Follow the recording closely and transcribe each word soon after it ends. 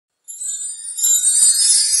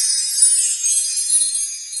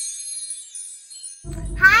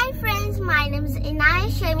name is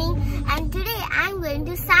Inaaya and today I am going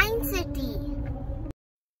to Science City.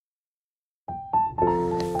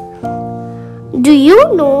 Do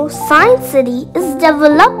you know Science City is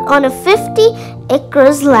developed on a 50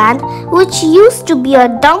 acres land which used to be a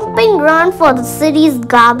dumping ground for the city's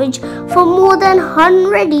garbage for more than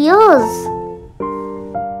 100 years.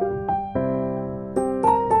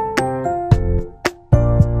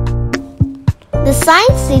 The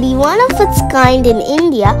Science City, one of its kind in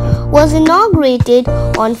India, was inaugurated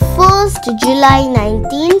on 1st July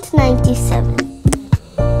 1997.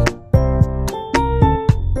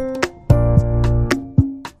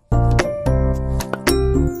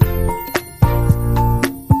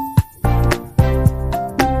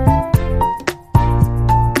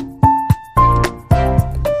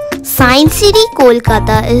 Science City,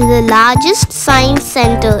 Kolkata is the largest science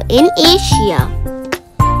center in Asia.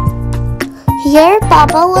 Here,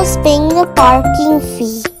 Papa was paying the parking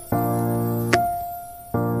fee.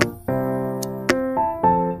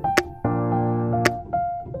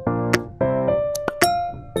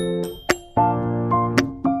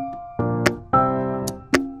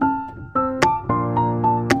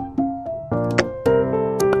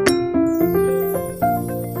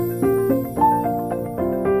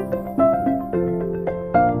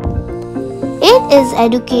 It is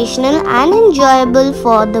educational and enjoyable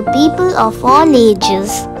for the people of all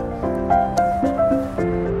ages.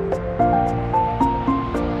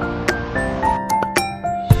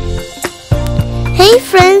 Hey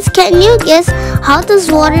friends, can you guess how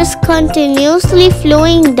this water is continuously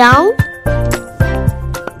flowing down?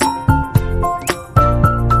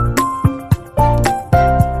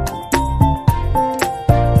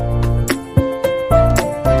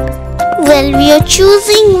 Well, we are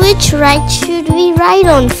choosing which ride should we ride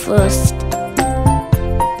on first.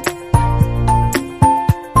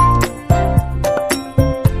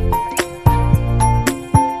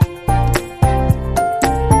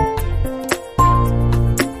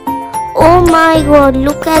 Oh my god,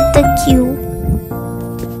 look at the queue.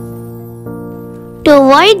 To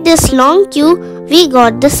avoid this long queue, we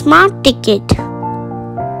got the smart ticket.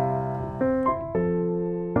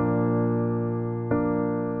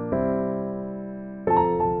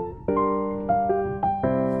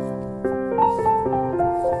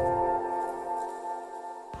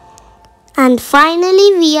 And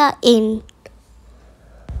finally we are in.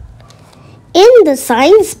 In the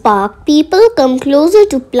science park, people come closer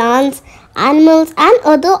to plants, animals and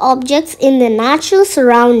other objects in their natural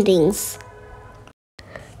surroundings.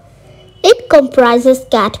 It comprises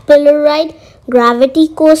caterpillar ride, gravity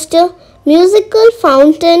coaster, musical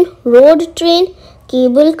fountain, road train,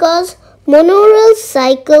 cable cars, monorail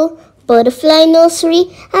cycle, butterfly nursery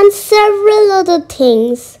and several other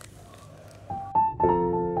things.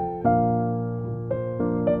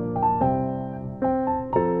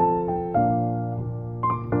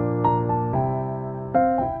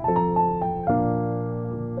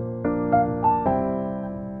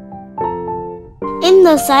 In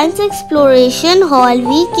the Science Exploration Hall,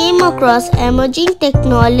 we came across emerging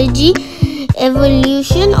technology,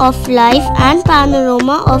 evolution of life and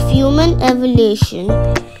panorama of human evolution.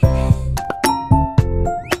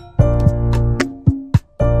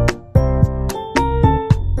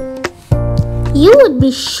 You would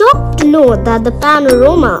be shocked to know that the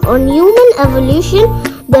panorama on human evolution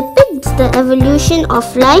depicts the evolution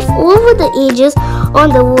of life over the ages on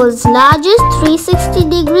the world's largest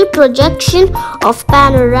 360-degree projection of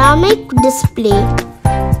panoramic display.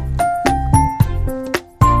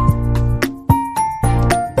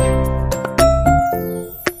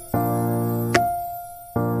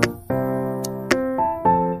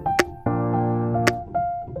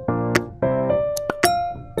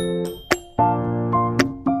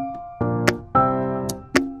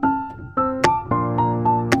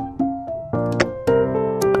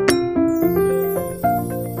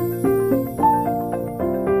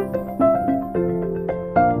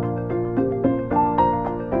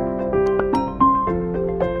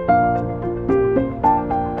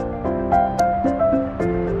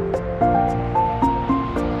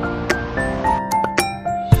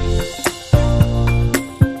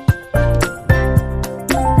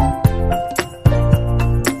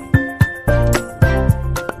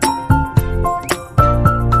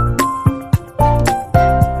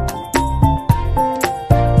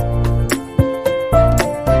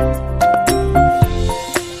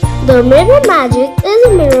 The mirror magic is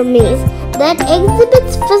a mirror maze that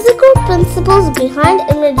exhibits physical principles behind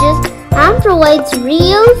images and provides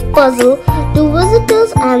real puzzle to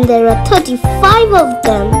visitors, and there are 35 of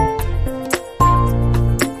them.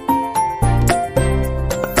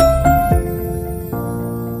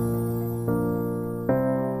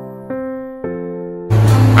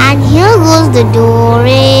 the do,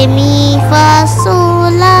 re, mi, fa,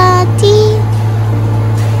 sol, la, ti.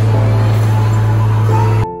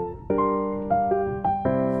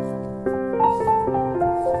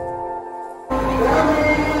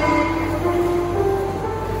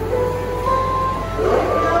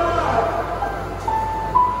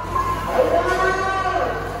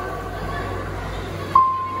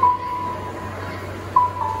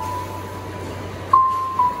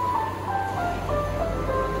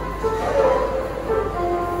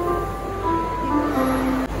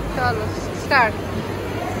 Start.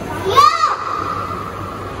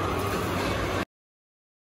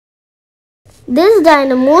 This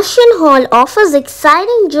Dynamotion Hall offers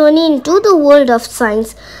exciting journey into the world of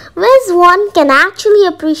science, where one can actually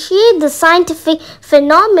appreciate the scientific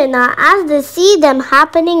phenomena as they see them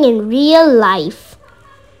happening in real life.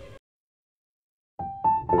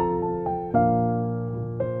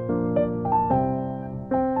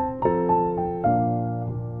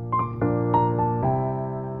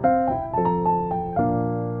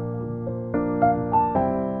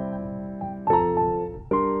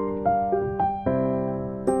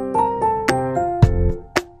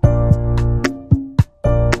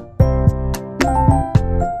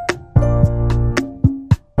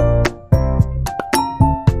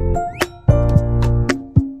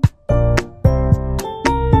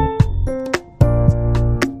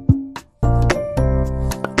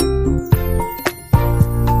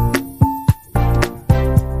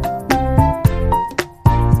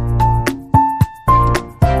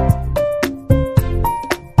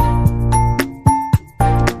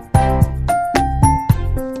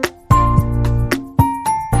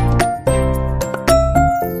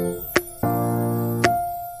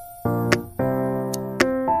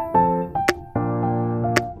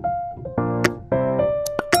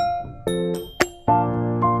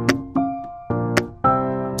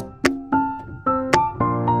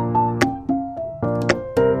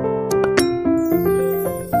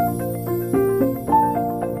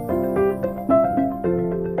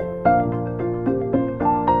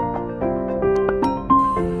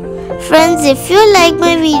 Friends, if you like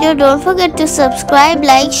my video, don't forget to subscribe,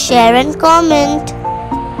 like, share and comment.